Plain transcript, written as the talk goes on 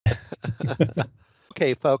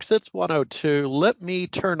Okay, folks, it's 1:02. Let me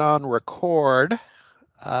turn on record.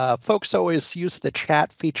 Folks always use the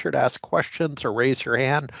chat feature to ask questions or raise your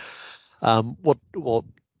hand. We'll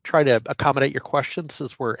try to accommodate your questions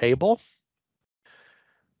as we're able.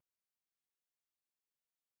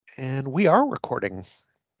 And we are recording.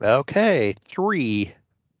 Okay, 3,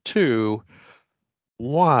 2,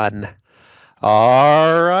 1.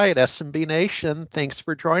 All right, SMB Nation, thanks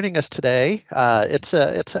for joining us today. It's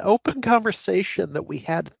an open conversation that we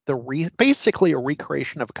had, basically a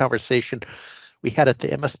recreation of a conversation we had at the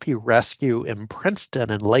MSP Rescue in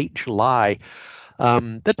Princeton in late July.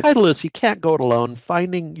 The title is You Can't Go It Alone,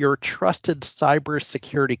 Finding Your Trusted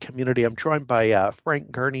Cybersecurity Community. I'm joined by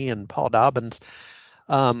Frank Gurnee and Paul Dobbins.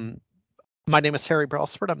 My name is Harry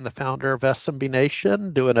Brelsford. I'm the founder of SMB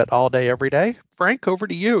Nation, doing it all day, every day. Frank, over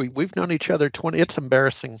to you. We've known each other it's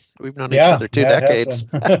embarrassing. We've known each other 2 decades.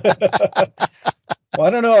 Well, I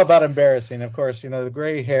don't know about embarrassing. Of course, the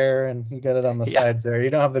gray hair and you got it on the sides there. You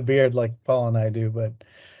don't have the beard like Paul and I do, but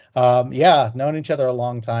known each other a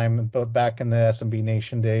long time, but back in the SMB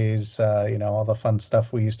Nation days, all the fun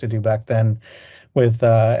stuff we used to do back then with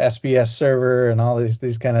SBS server and all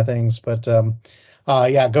these kind of things. But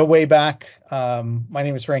go way back. My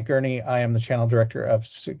name is Frank Gurnee. I am the channel director of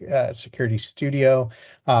SecurityStudio.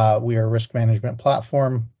 We are a risk management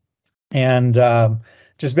platform, and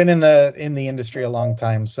just been in the industry a long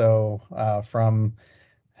time. So from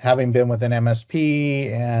having been with an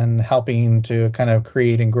MSP and helping to kind of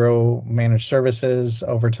create and grow managed services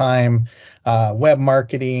over time, web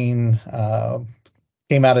marketing,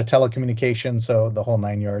 came out of telecommunications, so the whole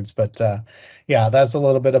 9 yards. But that's a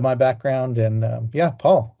little bit of my background. And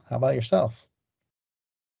Paul, how about yourself?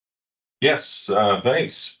 Yes,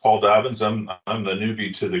 thanks, Paul Dobbins. I'm the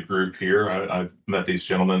newbie to the group here. I've met these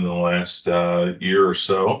gentlemen in the last year or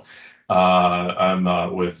so. I'm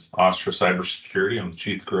with Astra Cybersecurity. I'm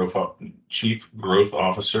the Chief Growth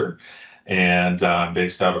Officer, and I'm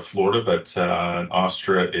based out of Florida, but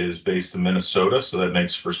Astra is based in Minnesota, so that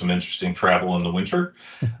makes for some interesting travel in the winter.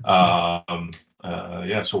 So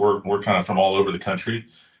we're kind of from all over the country,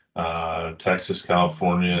 Texas,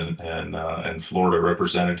 California, and Florida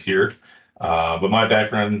represented here. But my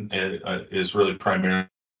background is really primarily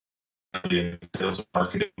in sales and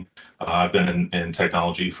marketing. I've been in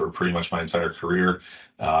technology for pretty much my entire career.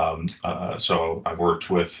 So I've worked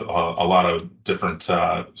with a lot of different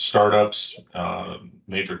startups,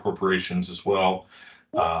 major corporations as well.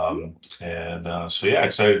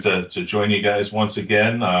 Excited to join you guys once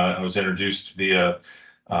again. I was introduced via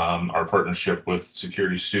our partnership with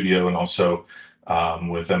SecurityStudio and also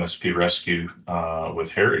with MSP Rescue with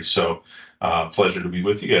Harry. So pleasure to be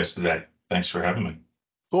with you guys today. Thanks for having me.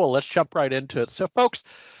 Cool. Let's jump right into it. So, folks,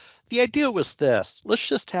 the idea was this. Let's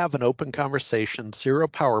just have an open conversation, 0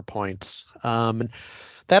 PowerPoints. And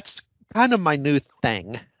that's kind of my new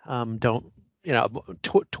thing.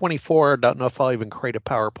 24, don't know if I'll even create a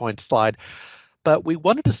PowerPoint slide. But we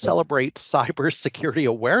wanted to celebrate Cybersecurity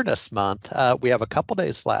Awareness Month. We have a couple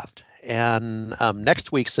days left. And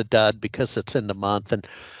next week's a dud because it's in the month. And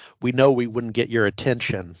we know we wouldn't get your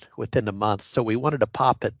attention within a month. So we wanted to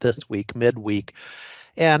pop it this week, midweek.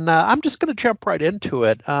 And I'm just going to jump right into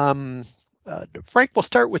it. Frank, we'll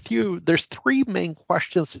start with you. There's 3 main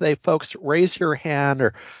questions today, folks. Raise your hand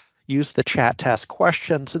or use the chat to ask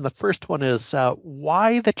questions. And the first one is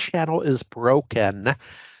why the channel is broken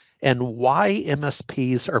and why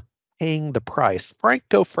MSPs are paying the price. Frank,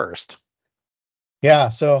 go first. Yeah,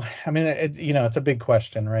 so I mean, it's a big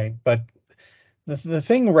question, right? But the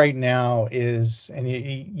thing right now is, and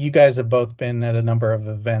you guys have both been at a number of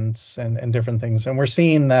events and different things, and we're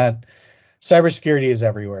seeing that cybersecurity is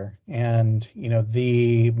everywhere. And,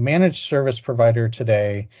 the managed service provider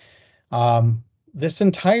today, this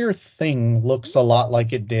entire thing looks a lot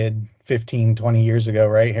like it did 15, 20 years ago,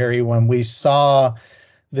 right, Harry? When we saw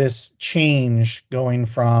this change going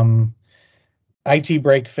from IT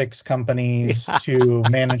break fix companies to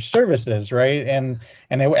managed services, right? And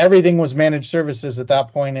everything was managed services at that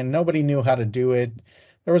point, and nobody knew how to do it.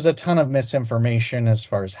 There was a ton of misinformation as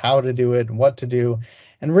far as how to do it, what to do.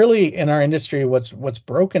 And really in our industry, what's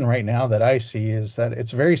broken right now that I see is that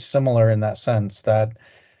it's very similar in that sense that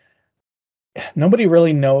nobody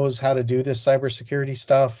really knows how to do this cybersecurity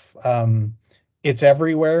stuff. It's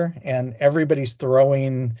everywhere and everybody's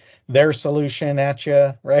throwing their solution at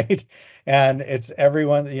you, right? And it's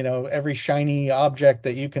everyone, every shiny object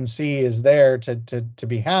that you can see is there to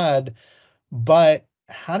be had. But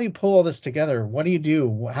how do you pull all this together? What do you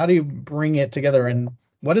do? How do you bring it together? And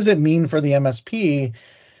what does it mean for the MSP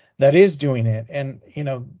that is doing it? And,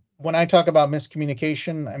 when I talk about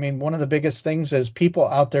miscommunication, I mean, one of the biggest things is people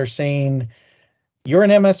out there saying, you're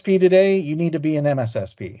an MSP today, you need to be an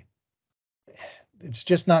MSSP. It's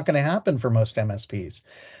just not going to happen for most MSPs.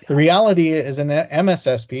 Yeah. The reality is an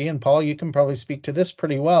MSSP, and Paul, you can probably speak to this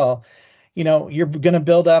pretty well. You know, you're going to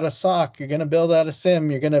build out a SOC, you're going to build out a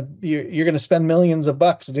SIM, you're going to spend millions of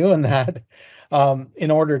bucks doing that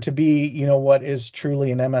in order to be, you know, what is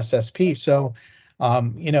truly an MSSP. So,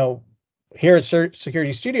 you know, here at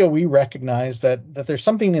SecurityStudio, we recognize that there's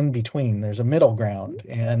something in between. There's a middle ground,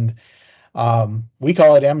 and we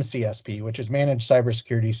call it MCSP, which is Managed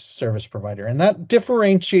Cybersecurity Service Provider, and that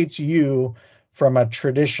differentiates you from a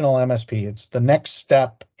traditional MSP. It's the next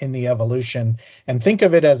step in the evolution, and think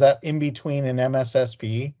of it as that in between an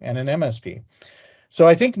MSSP and an MSP. So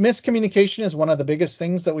I think miscommunication is one of the biggest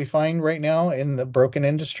things that we find right now in the broken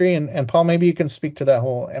industry. And Paul, maybe you can speak to that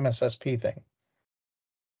whole MSSP thing.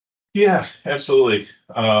 Yeah, absolutely.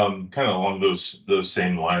 Kind of along those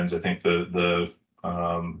same lines. I think the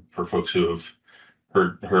for folks who have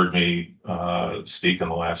heard me speak in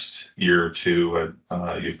the last year or two,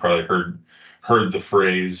 you've probably heard the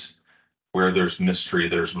phrase, "Where there's mystery,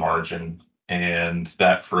 there's margin." And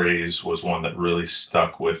that phrase was one that really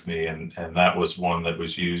stuck with me, and that was one that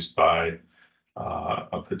was used by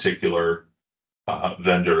a particular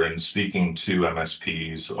vendor in speaking to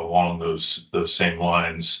MSPs along those same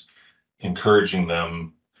lines, encouraging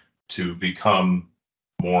them to become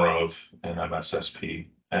more of an MSSP.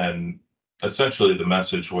 And essentially the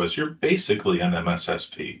message was, you're basically an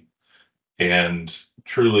MSSP, and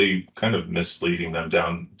truly kind of misleading them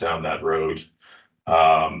down that road.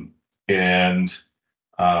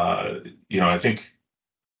 You know, I think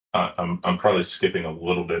I'm probably skipping a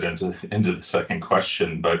little bit into the second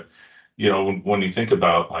question, but you know, when you think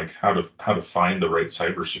about like how to find the right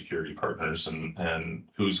cybersecurity partners and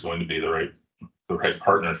who's going to be the right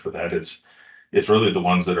partner for that, it's really the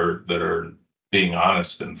ones that are being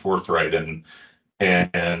honest and forthright, and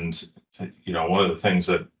you know, one of the things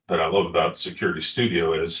that I love about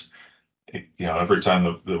SecurityStudio is, you know, every time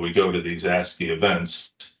that we go to these ASCII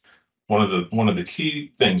events, one of the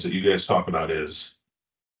key things that you guys talk about is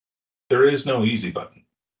there is no easy button.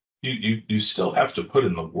 You still have to put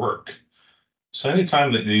in the work. So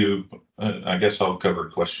anytime that you, I guess I'll cover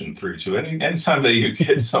question 3 too. Anytime that you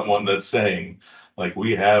get someone that's saying, like,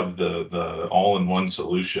 we have the all-in-one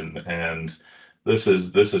solution, and this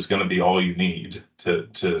is going to be all you need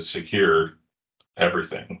to secure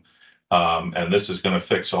everything, and this is going to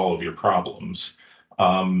fix all of your problems,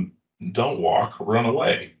 don't walk, run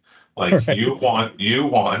away. Like, right. you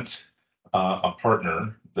want a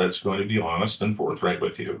partner that's going to be honest and forthright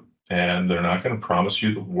with you. And they're not going to promise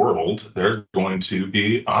you the world. They're going to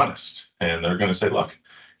be honest, and they're going to say, look,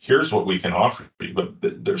 here's what we can offer you,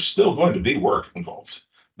 but there's still going to be work involved.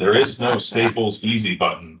 There is no Staples easy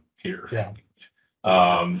button here. Yeah.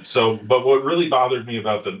 But what really bothered me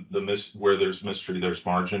about where there's mystery, there's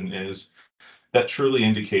margin, is that truly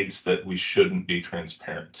indicates that we shouldn't be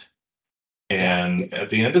transparent. And at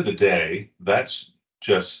the end of the day, that's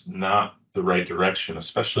just not the right direction,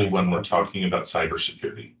 especially when we're talking about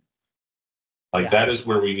cybersecurity. Like, that is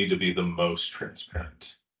where we need to be the most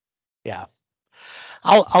transparent. Yeah.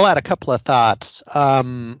 I'll add a couple of thoughts.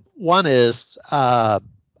 One is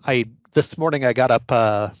this morning I got up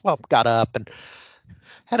and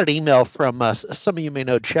had an email from some of you may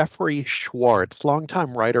know Jeffrey Schwartz,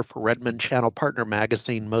 longtime writer for Redmond Channel Partner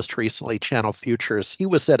Magazine, most recently Channel Futures. He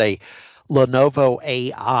was at a Lenovo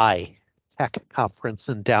AI tech conference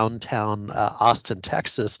in downtown Austin,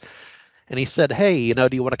 Texas. And he said, hey, you know,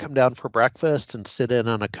 do you want to come down for breakfast and sit in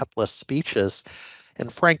on a couple of speeches?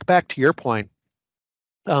 And Frank, back to your point,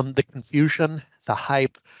 the confusion, the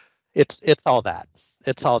hype, it's all that.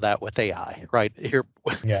 It's all that with AI, right? Here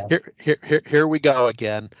we go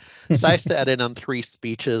again. So I sat in on 3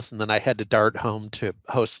 speeches, and then I had to dart home to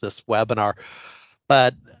host this webinar.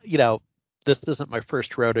 But, you know, this isn't my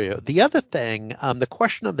first rodeo. The other thing, the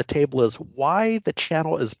question on the table is why the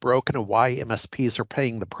channel is broken and why MSPs are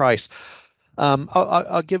paying the price.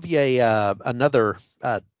 I'll give you another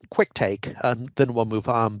quick take, then we'll move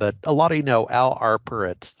on. But a lot of you know Al Arper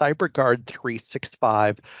at CyberGuard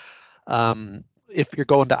 365. If you're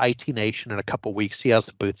going to IT Nation in a couple of weeks, he has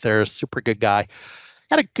a booth there. Super good guy.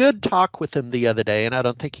 Had a good talk with him the other day, and I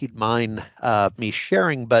don't think he'd mind me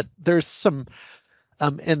sharing. But there's some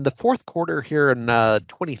in the fourth quarter here in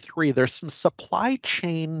 23, there's some supply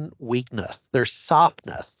chain weakness. There's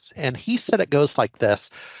softness, and he said it goes like this: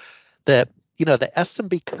 that the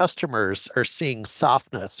SMB customers are seeing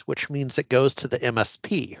softness, which means it goes to the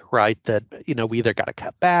MSP, right? That, we either got to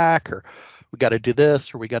cut back or we got to do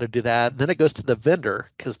this or we got to do that. And then it goes to the vendor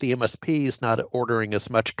because the MSP is not ordering as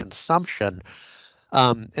much consumption.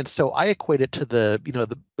 And so I equate it to the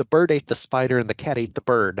bird ate the spider and the cat ate the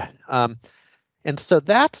bird. And so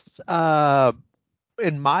that's,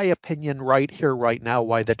 in my opinion, right here, right now,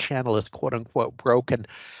 why the channel is quote unquote broken.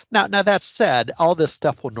 Now that said, all this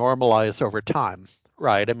stuff will normalize over time,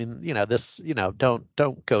 right? I mean,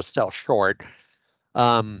 don't go sell short.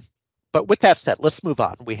 But with that said, let's move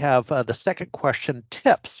on. We have the second question: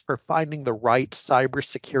 tips for finding the right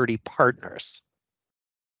cybersecurity partners.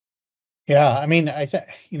 Yeah, I mean, I think,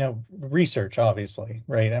 research, obviously,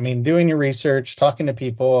 right? I mean, doing your research, talking to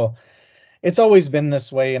people, it's always been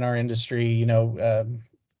this way in our industry,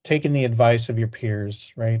 taking the advice of your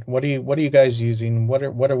peers, right? What are you guys using? What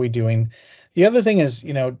are we doing? The other thing is,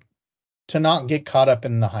 to not get caught up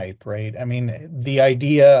in the hype, right? I mean, the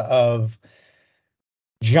idea of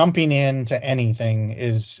jumping into anything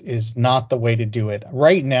is not the way to do it.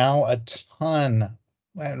 Right now, a ton,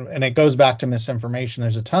 and it goes back to misinformation.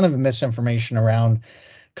 There's a ton of misinformation around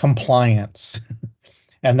compliance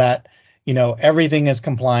and that, everything is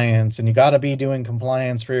compliance and you got to be doing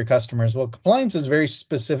compliance for your customers. Well, compliance is very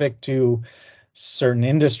specific to certain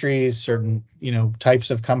industries, certain, types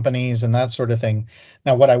of companies and that sort of thing.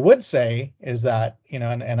 Now, what I would say is that,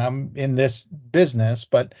 and I'm in this business,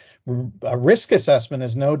 but a risk assessment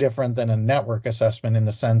is no different than a network assessment in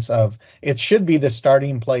the sense of it should be the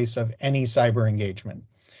starting place of any cyber engagement.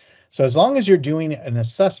 So as long as you're doing an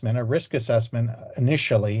assessment, a risk assessment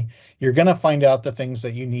initially, you're going to find out the things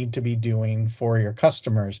that you need to be doing for your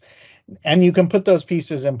customers. And you can put those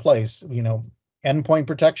pieces in place, endpoint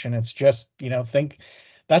protection. It's just, think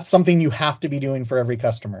that's something you have to be doing for every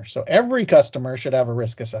customer. So every customer should have a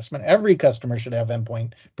risk assessment. Every customer should have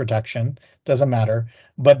endpoint protection. Doesn't matter.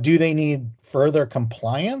 But do they need further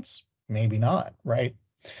compliance? Maybe not, right?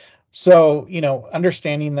 So,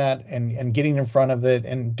 understanding that and getting in front of it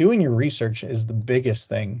and doing your research is the biggest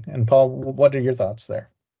thing. And Paul, what are your thoughts there?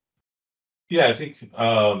 Yeah, I think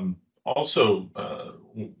also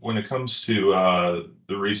when it comes to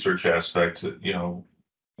the research aspect,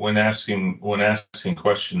 when asking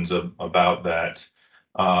questions about that,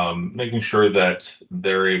 making sure that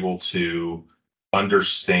they're able to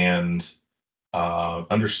understand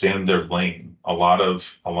their lane. A lot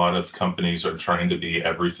of companies are trying to be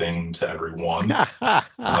everything to everyone.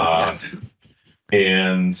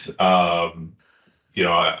 And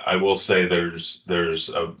I will say there's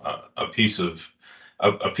a piece of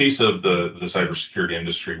the cybersecurity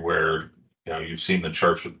industry where you've seen the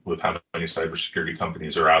charts with how many cybersecurity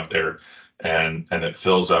companies are out there, and it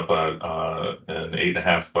fills up an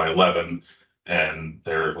 8.5 by 11, and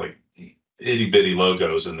they're like itty bitty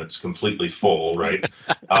logos, and it's completely full, right?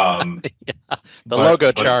 The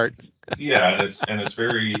logo chart. Yeah, and it's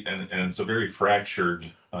very and it's a very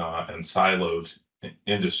fractured and siloed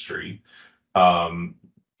industry.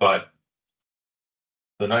 But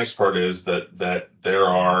the nice part is that there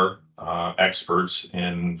are experts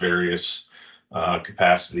in various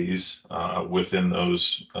capacities within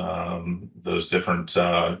those different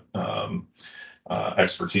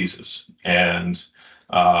expertises, and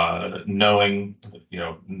knowing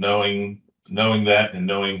that and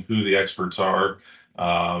knowing who the experts are,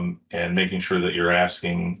 and making sure that you're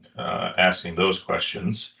asking those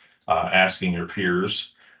questions, asking your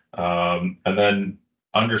peers, and then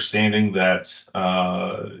understanding that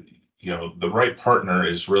the right partner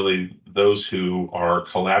is really those who are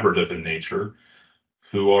collaborative in nature,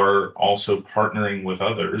 who are also partnering with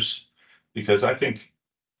others, because I think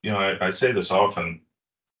I say this often.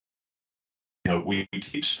 We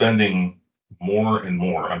keep spending more and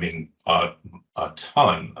more. I mean, a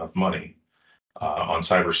ton of money on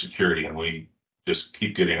cybersecurity, and we just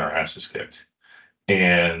keep getting our asses kicked.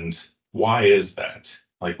 And why is that?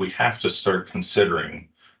 Like, we have to start considering,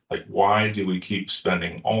 like, why do we keep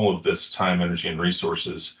spending all of this time, energy, and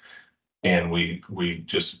resources, and we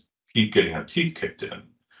just keep getting our teeth kicked in?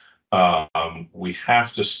 We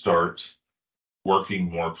have to start working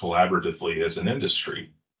more collaboratively as an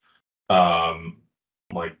industry.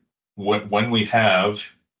 Like when we have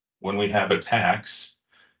attacks,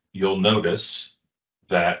 you'll notice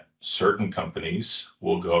that certain companies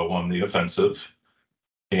will go on the offensive,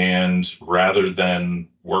 and rather than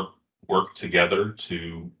work together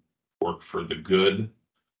to work for the good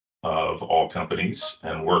of all companies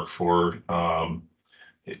and work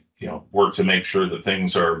to make sure that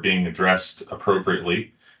things are being addressed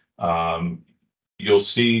appropriately, you'll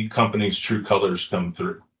see companies' true colors come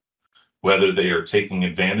through. whether they are taking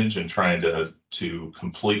advantage and trying to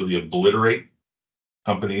completely obliterate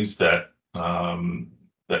companies that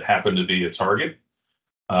that happen to be a target.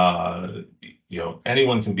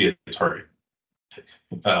 Anyone can be a target,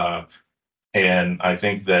 and I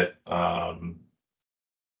think that I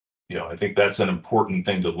think that's an important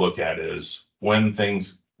thing to look at, is when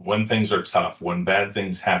things are tough, when bad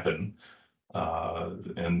things happen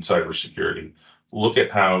in cybersecurity, look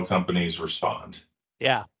at how companies respond.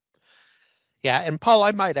 Yeah. And Paul,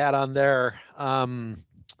 I might add on there,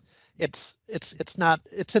 it's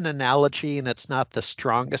an analogy, and it's not the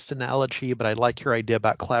strongest analogy, but I like your idea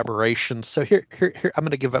about collaboration. So here I'm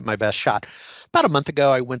going to give it my best shot. About a month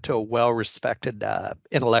ago, I went to a well-respected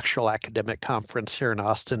intellectual academic conference here in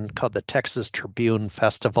Austin called the Texas Tribune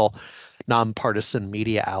Festival, nonpartisan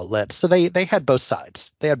media outlet. So they had both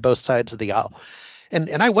sides. They had both sides of the aisle,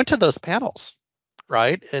 and I went to those panels,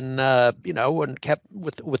 right? And and kept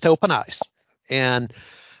with open eyes. And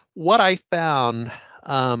what I found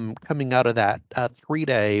coming out of that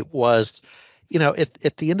 3-day was,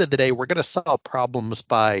 at the end of the day, we're going to solve problems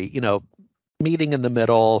by, meeting in the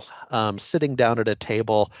middle, sitting down at a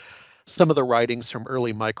table. Some of the writings from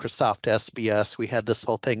early Microsoft SBS, we had this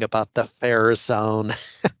whole thing about the fair zone.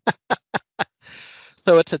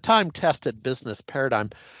 So it's a time-tested business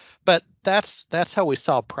paradigm, but that's how we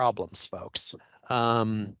solve problems, folks.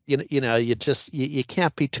 You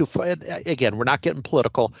can't be too far. Again, we're not getting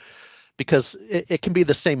political, because it can be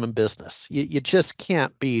the same in business. You just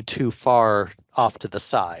can't be too far off to the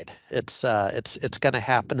side. It's going to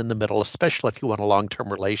happen in the middle, especially if you want a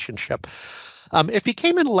long-term relationship. If you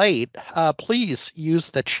came in late, please use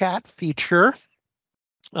the chat feature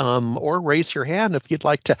or raise your hand if you'd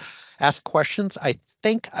like to ask questions. I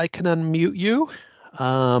think I can unmute you.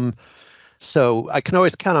 So I can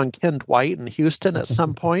always count on Ken Dwight in Houston at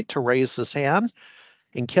some point to raise his hand.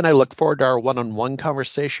 And Ken, I look forward to our one-on-one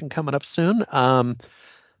conversation coming up soon. The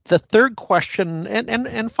third question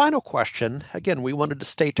and final question, again, we wanted to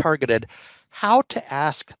stay targeted: how to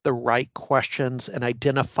ask the right questions and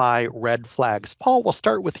identify red flags. Paul, we'll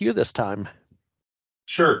start with you this time.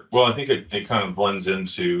 Sure. Well, I think it kind of blends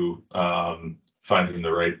into finding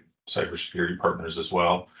the right cybersecurity partners as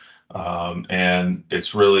well. And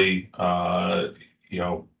it's really,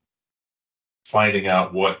 finding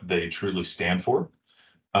out what they truly stand for.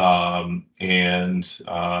 I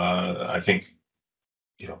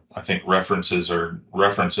think references are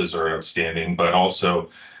outstanding, but also,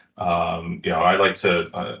 I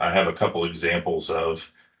have a couple examples of,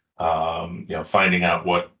 finding out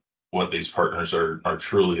what these partners are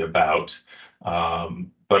truly about.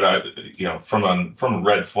 But from a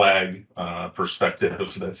red flag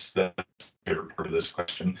perspective, that's the favorite part of this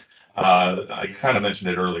question. I kind of mentioned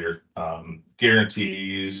it earlier.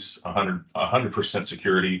 Guarantees, 100%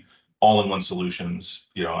 security, all-in-one solutions.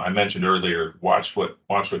 I mentioned earlier, watch what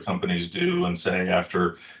companies do and say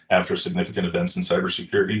after significant events in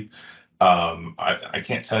cybersecurity. I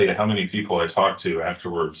can't tell you how many people I talked to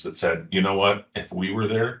afterwards that said, you know what, if we were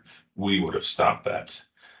there, we would have stopped that.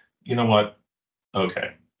 You know what?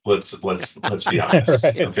 Okay, let's be honest.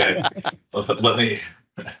 Right. Okay, let me.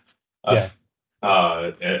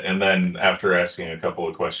 And then after asking a couple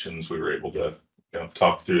of questions, we were able to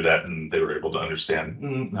talk through that, and they were able to understand.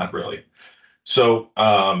 Not really. So,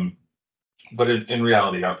 but in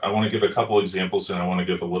reality, I want to give a couple examples, and I want to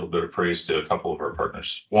give a little bit of praise to a couple of our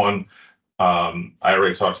partners. One, I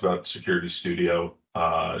already talked about SecurityStudio,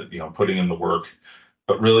 putting in the work,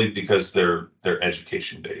 but really because they're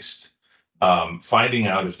education based. Finding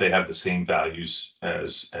out if they have the same values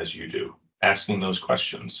as you do, asking those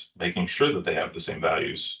questions, making sure that they have the same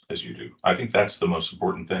values as you do. I think that's the most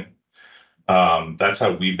important thing. That's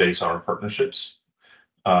how we base our partnerships.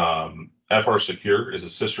 FR Secure is a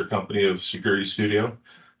sister company of SecurityStudio.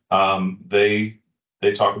 They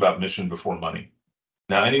talk about mission before money.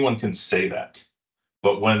 Now, anyone can say that,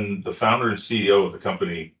 but when the founder and CEO of the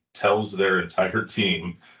company tells their entire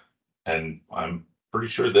team, and I'm pretty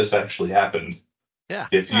sure this actually happened,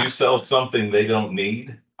 if you sell something they don't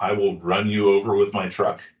need, I will run you over with my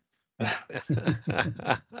truck. Then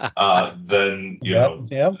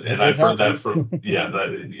and I've heard that from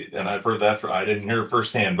I didn't hear it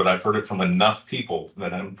firsthand, but I've heard it from enough people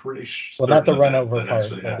that I'm pretty sure. Well, not the run over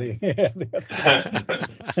part.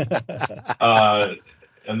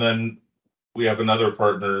 And then we have another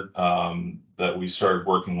partner that we started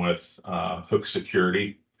working with, Hook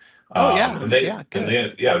Security. And they have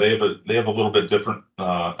a little bit different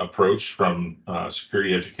approach from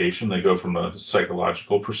security education. They go from a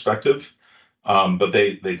psychological perspective, but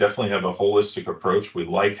they definitely have a holistic approach. We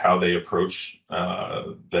like how they approach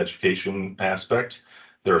the education aspect.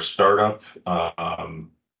 They're a startup.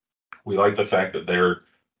 We like the fact that they're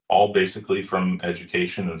all basically from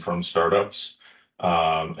education and from startups.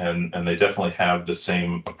 And they definitely have the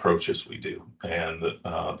same approach as we do, and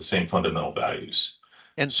the same fundamental values.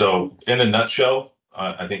 And so in a nutshell,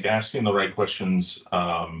 I think asking the right questions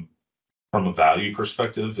from a value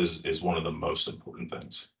perspective is one of the most important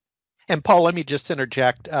things. And Paul, let me just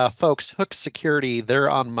interject. Folks, Hook Security, they're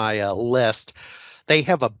on my list. They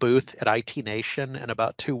have a booth at IT Nation in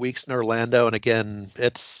about 2 weeks in Orlando. And again,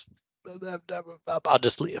 it's, I'll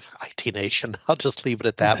just leave IT Nation. I'll just leave it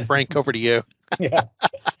at that. Frank, over to you. Yeah.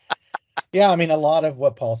 Yeah, I mean, a lot of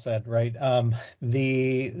what Paul said, right?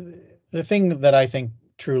 The thing that I think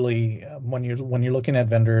truly, when you're looking at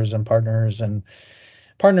vendors and partners and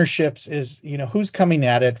partnerships, is, you know, who's coming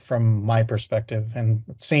at it from my perspective, and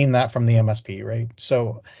seeing that from the MSP, right?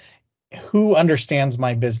 So who understands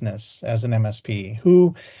my business as an MSP?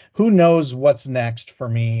 Who knows what's next for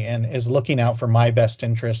me and is looking out for my best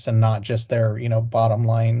interests and not just their, you know, bottom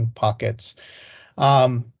line pockets.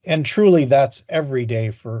 And truly, that's every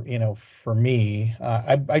day for, you know, for me.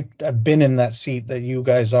 I've been in that seat that you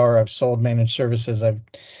guys are. I've sold managed services. I've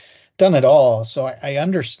done it all. So I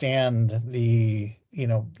understand the, you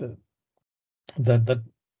know, the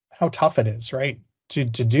how tough it is, right, to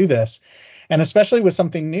do this, and especially with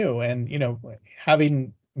something new. And, you know,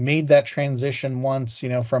 having made that transition once, you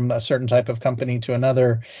know, from a certain type of company to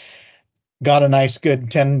another, got a nice good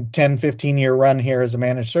 10 15 year run here as a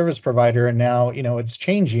managed service provider, and now, you know, it's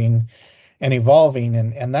changing and evolving,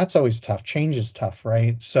 and that's always tough. Change is tough,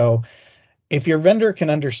 right? So if your vendor can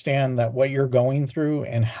understand that what you're going through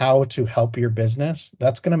and how to help your business,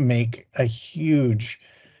 that's going to make a huge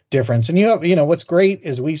difference. And you know what's great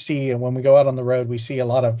is we see, and when we go out on the road, we see a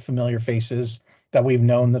lot of familiar faces that we've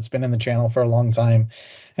known, that's been in the channel for a long time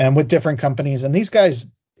and with different companies. And these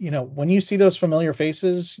guys, you know, when you see those familiar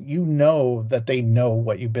faces, you know that they know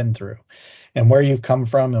what you've been through and where you've come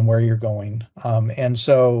from and where you're going. And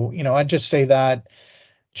so, you know, I'd just say that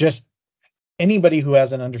just anybody who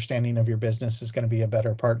has an understanding of your business is going to be a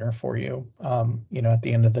better partner for you. You know, at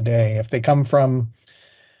the end of the day, if they come from,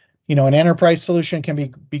 you know, an enterprise solution can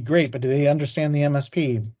be great, but do they understand the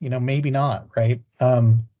MSP? You know, maybe not, right?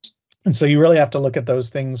 And so you really have to look at those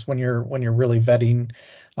things when you're really vetting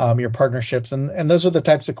your partnerships, and those are the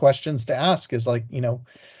types of questions to ask. Is like, you know,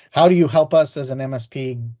 how do you help us as an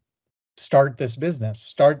MSP start this business,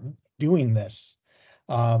 start doing this?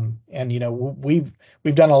 And, you know, we've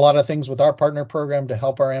done a lot of things with our partner program to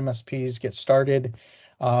help our MSPs get started.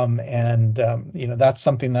 You know, that's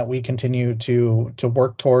something that we continue to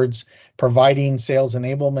work towards, providing sales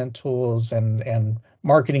enablement tools and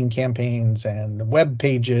marketing campaigns and web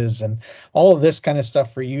pages and all of this kind of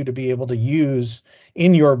stuff for you to be able to use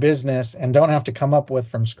in your business and don't have to come up with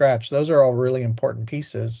from scratch. Those are all really important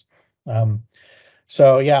pieces.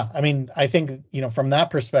 So yeah, I mean, I think, you know, from that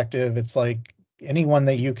perspective, it's like anyone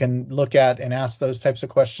that you can look at and ask those types of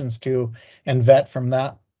questions to and vet from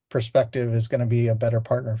that perspective is going to be a better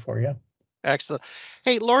partner for you. Excellent.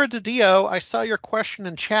 Hey, Laura DiDio, I saw your question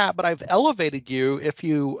in chat, but I've elevated you. If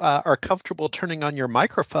you are comfortable turning on your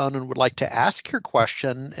microphone and would like to ask your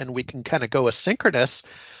question, and we can kind of go asynchronous.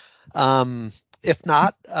 If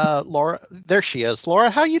not, Laura, there she is. Laura,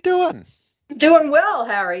 how you doing? Doing well,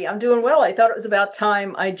 Harry. I'm doing well. I thought it was about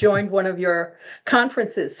time I joined one of your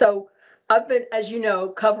conferences. So I've been, as you know,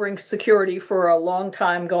 covering security for a long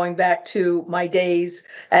time, going back to my days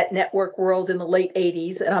at Network World in the late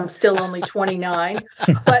 80s, and I'm still only 29.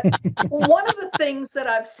 But one of the things that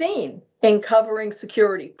I've seen in covering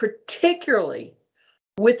security, particularly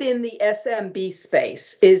within the SMB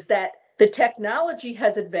space, is that the technology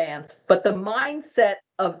has advanced, but the mindset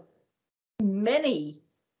of many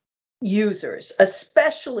users,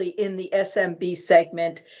 especially in the SMB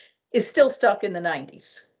segment, is still stuck in the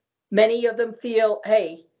 90s. Many of them feel,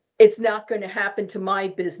 hey, it's not going to happen to my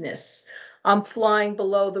business. I'm flying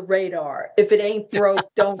below the radar. If it ain't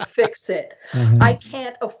broke, don't fix it. Mm-hmm. I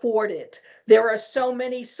can't afford it. There are so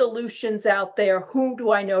many solutions out there. Whom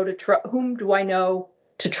do I know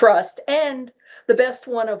to trust? And the best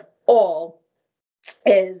one of all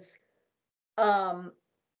is,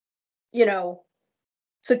 you know,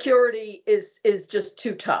 security is just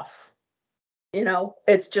too tough. You know,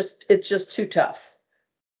 it's just too tough.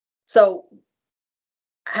 So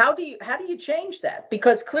how do you change that?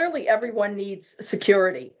 Because clearly everyone needs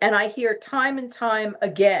security. And I hear time and time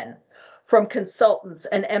again from consultants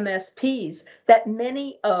and MSPs that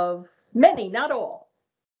many, not all,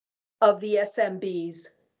 of the SMBs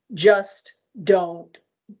just don't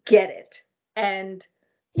get it. And,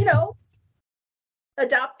 you know,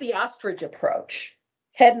 adopt the ostrich approach,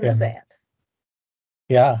 head in the sand.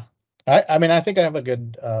 Yeah, I mean, I think I have a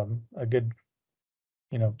good,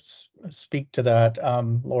 speak to that,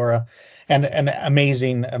 Laura, and an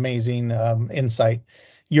amazing insight.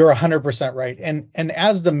 You're 100% right. And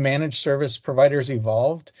as the managed service providers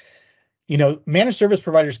evolved, managed service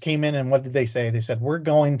providers came in and what did they say? They said, we're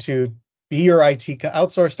going to be your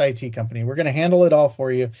outsourced IT company. We're going to handle it all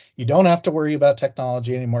for you. You don't have to worry about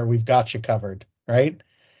technology anymore. We've got you covered, right?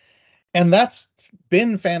 And that's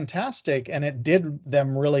been fantastic, and it did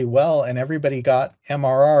them really well, and everybody got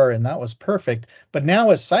MRR, and that was perfect. But now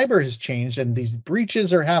as cyber has changed and these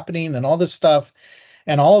breaches are happening and all this stuff,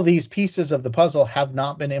 and all of these pieces of the puzzle have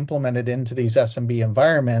not been implemented into these SMB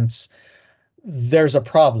environments, there's a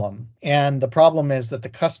problem. And the problem is that the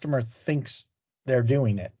customer thinks they're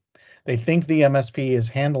doing it. They think the MSP is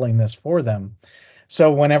handling this for them.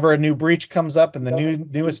 So whenever a new breach comes up in the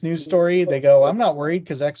newest news story, they go, I'm not worried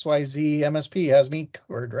because XYZ MSP has me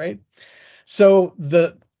covered, right? So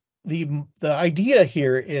the idea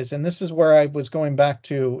here is, and this is where I was going back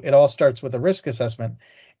to, it all starts with a risk assessment.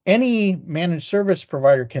 Any managed service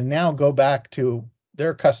provider can now go back to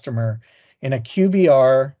their customer in a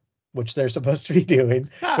QBR, which they're supposed to be doing,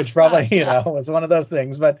 which probably, was one of those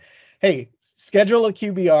things. But hey, schedule a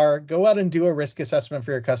QBR, go out and do a risk assessment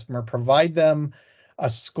for your customer, provide them a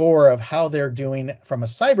score of how they're doing from a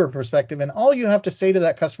cyber perspective. And all you have to say to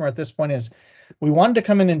that customer at this point is, we wanted to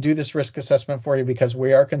come in and do this risk assessment for you because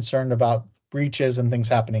we are concerned about breaches and things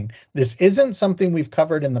happening. This isn't something we've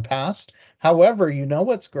covered in the past. However,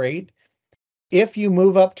 what's great? If you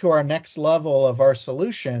move up to our next level of our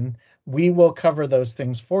solution, we will cover those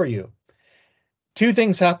things for you. Two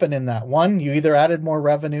things happen in that. One, you either added more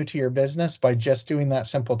revenue to your business by just doing that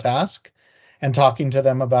simple task and talking to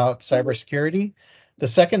them about cybersecurity. The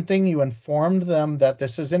second thing, you informed them that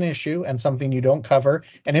this is an issue and something you don't cover.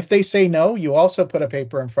 And if they say no, you also put a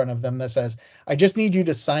paper in front of them that says, I just need you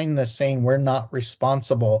to sign this saying we're not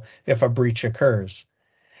responsible if a breach occurs.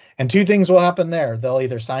 And two things will happen there. They'll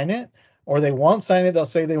either sign it or they won't sign it. They'll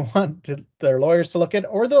say they want their lawyers to look at it,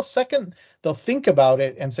 or they'll think about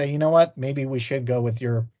it and say, you know what, maybe we should go with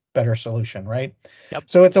your better solution, right? Yep.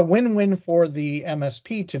 So it's a win-win for the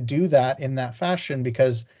MSP to do that in that fashion,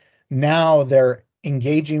 because now they're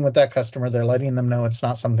engaging with that customer. They're letting them know it's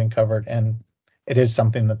not something covered and it is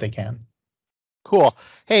something that they can. Cool.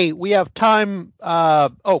 Hey, we have time.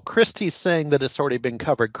 Christy's saying that it's already been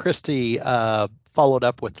covered. Christy followed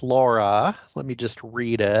up with Laura. Let me just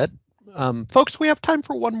read it. Folks, we have time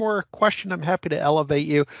for one more question. I'm happy to elevate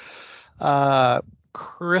you.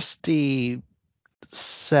 Christy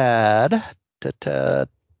said that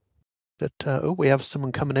we have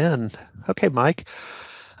someone coming in. Okay, Mike.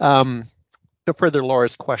 To further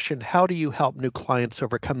Laura's question, how do you help new clients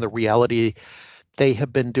overcome the reality they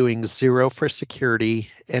have been doing zero for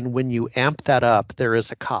security, and when you amp that up, there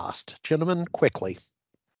is a cost? Gentlemen, quickly.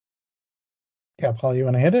 Yeah, Paul, you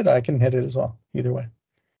want to hit it? I can hit it as well. Either way.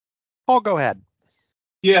 Paul, go ahead.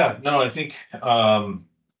 Yeah, no, I think. I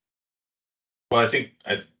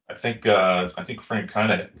think Frank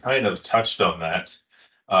kind of touched on that.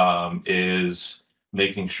 Is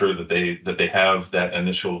making sure that they have that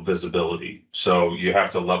initial visibility. So you have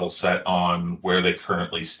to level set on where they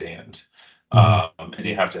currently stand, and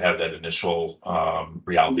you have to have that initial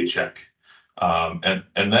reality check, and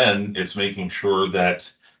then it's making sure that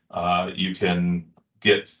you can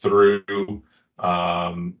get through.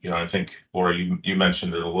 I think, Laura, you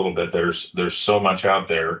mentioned it a little bit. There's so much out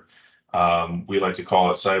there. We like to call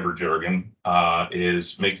it cyber jargon.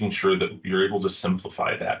 Is making sure that you're able to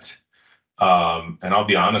simplify that. And I'll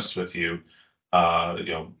be honest with you,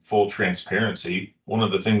 full transparency. One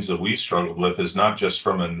of the things that we struggled with is not just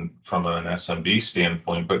from an SMB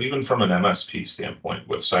standpoint, but even from an MSP standpoint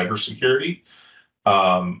with cybersecurity.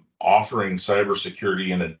 Offering cybersecurity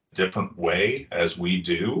in a different way as we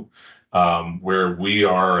do, where we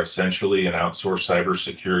are essentially an outsourced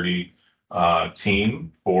cybersecurity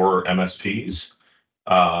team for MSPs,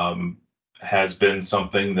 has been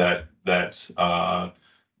something that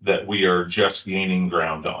we are just gaining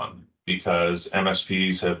ground on, because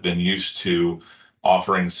MSPs have been used to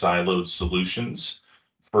offering siloed solutions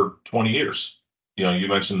for 20 years. You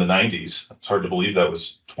mentioned the 90s. It's hard to believe that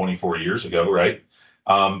was 24 years ago, right?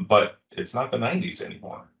 But it's not the 90s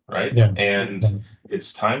anymore, right? Yeah. And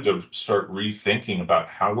it's time to start rethinking about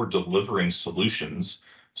how we're delivering solutions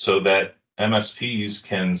so that MSPs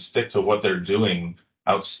can stick to what they're doing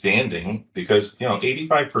outstanding, because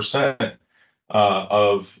 85%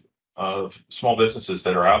 of small businesses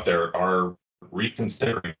that are out there are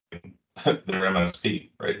reconsidering their MSP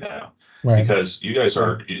right now, right, because you guys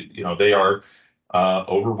are, they are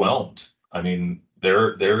overwhelmed. I mean,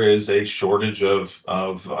 there is a shortage of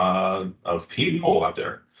people out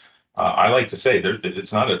there. I like to say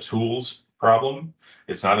it's not a tools problem.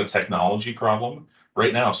 It's not a technology problem.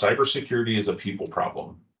 Right now, cybersecurity is a people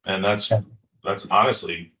problem, and that's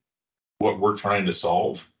honestly what we're trying to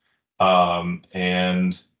solve.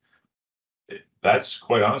 And that's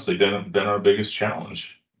quite honestly been our biggest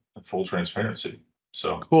challenge, full transparency.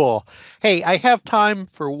 So cool. Hey, I have time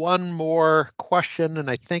for one more question, and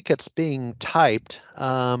I think it's being typed.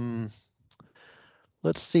 Let's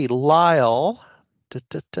see, Lyle.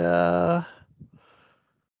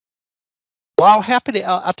 Well,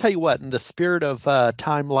 I'll tell you what, in the spirit of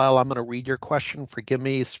time, Lyle, I'm going to read your question. Forgive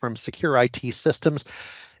me, it's from Secure IT Systems.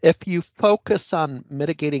 If you focus on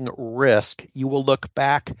mitigating risk, you will look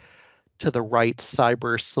back to the right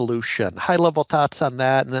cyber solution. High level thoughts on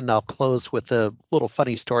that, and then I'll close with a little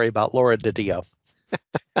funny story about Laura Didio.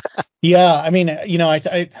 Yeah, I mean,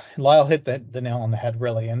 Lyle hit the nail on the head,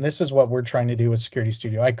 really, and this is what we're trying to do with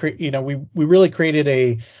SecurityStudio. We really created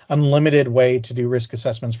a unlimited way to do risk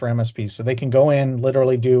assessments for MSPs, so they can go in,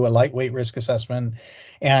 literally do a lightweight risk assessment,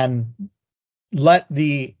 and let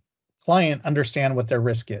the client understand what their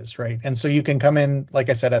risk is, right? And so you can come in, like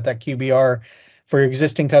I said, at that QBR for your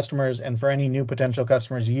existing customers, and for any new potential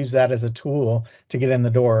customers, use that as a tool to get in the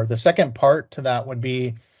door. The second part to that would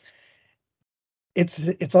be,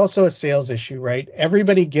 it's also a sales issue, right?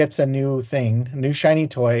 Everybody gets a new thing, a new shiny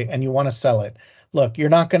toy, and you want to sell it. Look, you're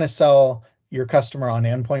not going to sell your customer on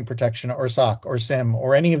endpoint protection or SOC or SIM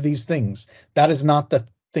or any of these things. That is not the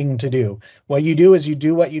thing to do. What you do is you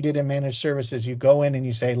do what you did in managed services. You go in and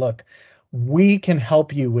you say, look, we can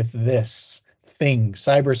help you with this thing,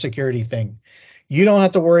 cybersecurity thing. You don't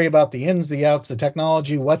have to worry about the ins, the outs, the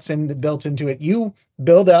technology, what's built into it. You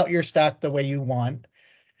build out your stack the way you want.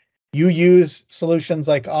 You use solutions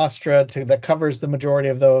like Astra that covers the majority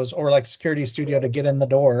of those, or like SecurityStudio to get in the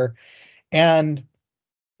door. And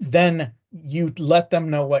then you let them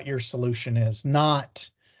know what your solution is, not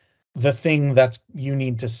the thing that's you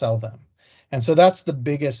need to sell them. And so that's the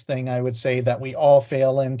biggest thing I would say that we all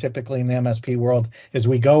fail in typically in the MSP world, is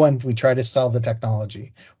we go and we try to sell the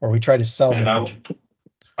technology, or we try to sell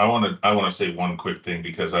I want to say one quick thing,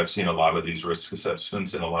 because I've seen a lot of these risk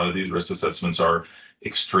assessments, and a lot of these risk assessments are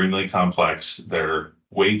extremely complex. They're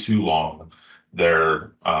way too long.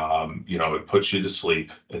 They're it puts you to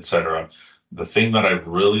sleep, etc. The thing that I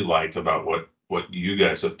really like about what you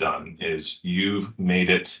guys have done is you've made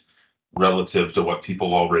it relative to what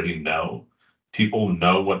people already know. People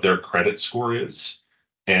know what their credit score is,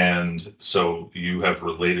 and so you have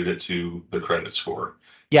related it to the credit score.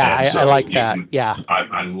 Yeah, I like that. Yeah,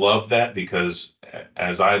 I love that, because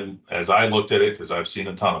as I looked at it, because I've seen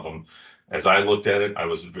a ton of them, as I looked at it,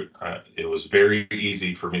 it was very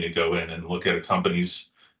easy for me to go in and look at a company's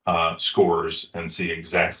scores and see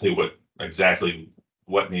exactly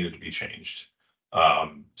what needed to be changed.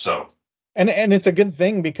 So. And it's a good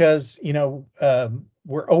thing, because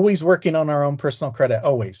we're always working on our own personal credit.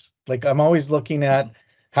 Always, like, I'm always looking at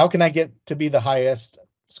how can I get to be the highest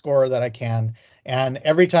score that I can. And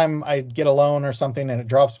every time I get a loan or something and it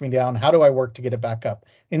drops me down, how do I work to get it back up?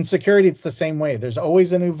 In security, it's the same way. There's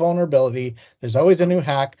always a new vulnerability. There's always a new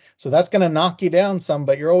hack. So that's going to knock you down some,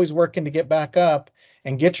 but you're always working to get back up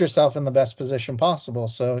and get yourself in the best position possible.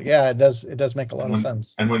 So yeah, it does make a lot of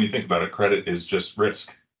sense. And when you think about it, credit is just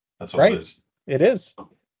risk. That's all right. It is. It is.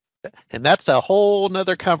 And that's a whole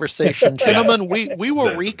nother conversation. Gentlemen, we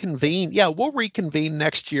will reconvene. Yeah, we'll reconvene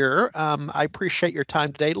next year. I appreciate your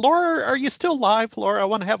time today. Laura, are you still live? Laura, I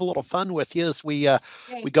want to have a little fun with you as we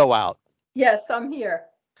go out. Yes, I'm here.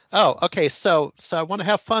 Oh, okay. So I want to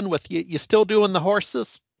have fun with you. You still doing the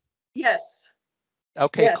horses? Yes.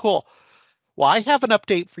 Okay, yes. Cool. Well, I have an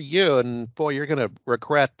update for you, and boy, you're going to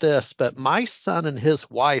regret this, but my son and his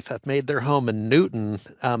wife have made their home in Newton,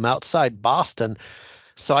 outside Boston.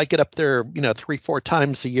 So I get up there, 3-4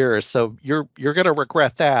 times a year. So you're going to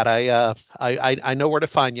regret that. I know where to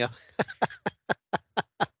find you.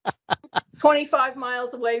 25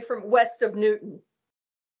 miles away from west of Newton.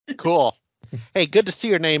 Cool. Hey, good to see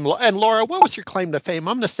your name. And Laura, what was your claim to fame?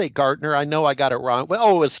 I'm going to say Gartner. I know I got it wrong.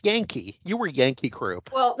 Well, it was Yankee. You were Yankee Group.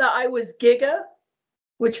 Well, no, I was Giga,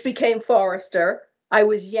 which became Forrester. I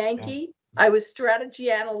was Yankee. Yeah. I was Strategy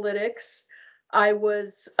Analytics. I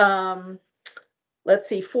was,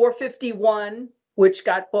 451, which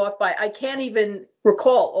got bought by, I can't even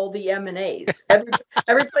recall all the M&As.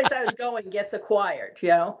 Every place I was going gets acquired,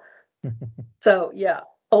 So, yeah.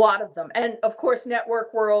 A lot of them. And of course,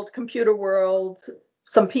 Network World, Computer World,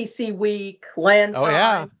 some PC Week, Land Times.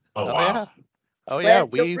 Yeah. Oh, wow. Yeah.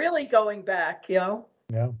 We're really going back, Yeah.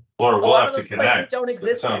 Laura, we'll have to connect. Places don't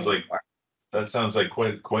exist anymore. that sounds like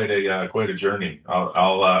quite a journey.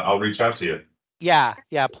 I'll reach out to you. Yeah,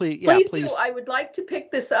 please. Please do. I would like to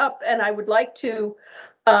pick this up, and I would like to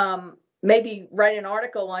maybe write an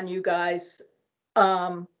article on you guys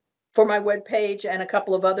for my webpage and a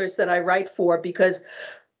couple of others that I write for, because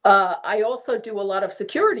I also do a lot of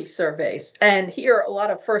security surveys and hear a lot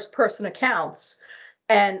of first-person accounts.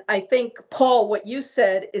 And I think, Paul, what you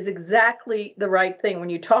said is exactly the right thing. When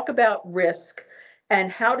you talk about risk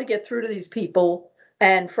and how to get through to these people,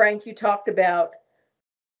 and Frank, you talked about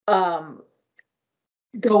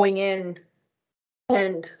going in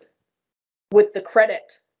and with the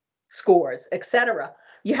credit scores, etc.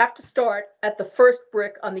 You have to start at the first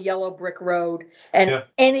brick on the yellow brick road. And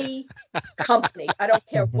any company, I don't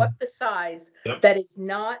care what the size, that is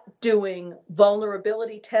not doing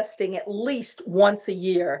vulnerability testing at least once a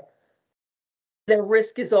year, their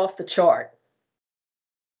risk is off the chart.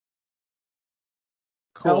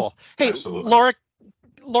 Cool. Hey, Absolutely.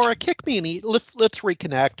 Laura, kick me an let's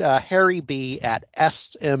reconnect. Harry B at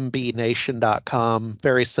smbnation.com.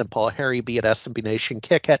 Very simple. Harry B at smbnation.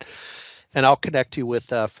 Kick it, and I'll connect you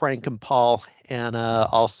with Frank and Paul, and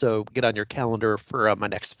also get on your calendar for my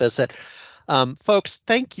next visit. Folks,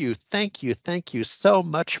 thank you so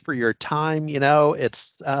much for your time. You know,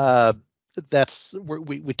 it's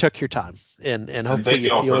we took your time, and hopefully thank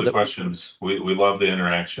you all feel for the questions. We love the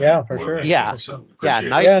interaction. Yeah, for sure. Yeah, so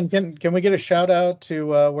nice. Yeah, and can we get a shout out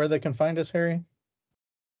to where they can find us, Harry?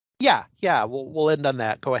 Yeah, we'll end on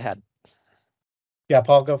that. Go ahead. Yeah,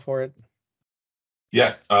 Paul, go for it.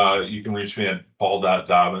 Yeah, you can reach me at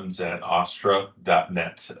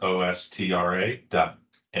paul.dobbins@ostra.net, ostra.net.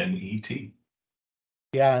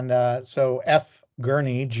 Yeah, and so F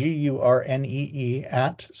Gurnee, Gurnee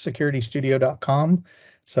at SecurityStudio.com.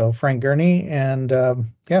 So Frank Gurnee, and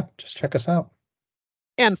yeah, just check us out.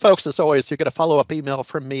 And folks, as always, you're going to follow up email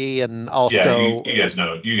from me, and also you guys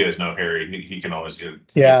know Harry. He can always get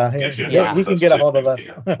he can get a hold of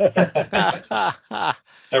us.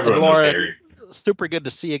 Everyone knows Harry. Super good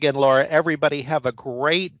to see you again, Laura. Everybody have a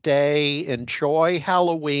great day. Enjoy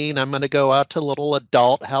Halloween. I'm going to go out to a little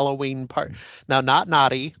adult Halloween party. Now, not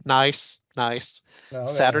naughty. Nice. No,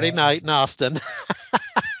 Saturday night in Austin.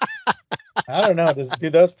 I don't know. Do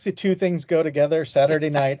those two things go together? Saturday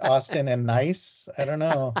night, Austin, and nice? I don't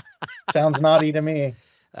know. Sounds naughty to me.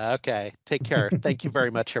 Okay. Take care. Thank you very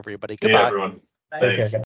much, everybody. Goodbye. Hey, everyone. Take care, guys.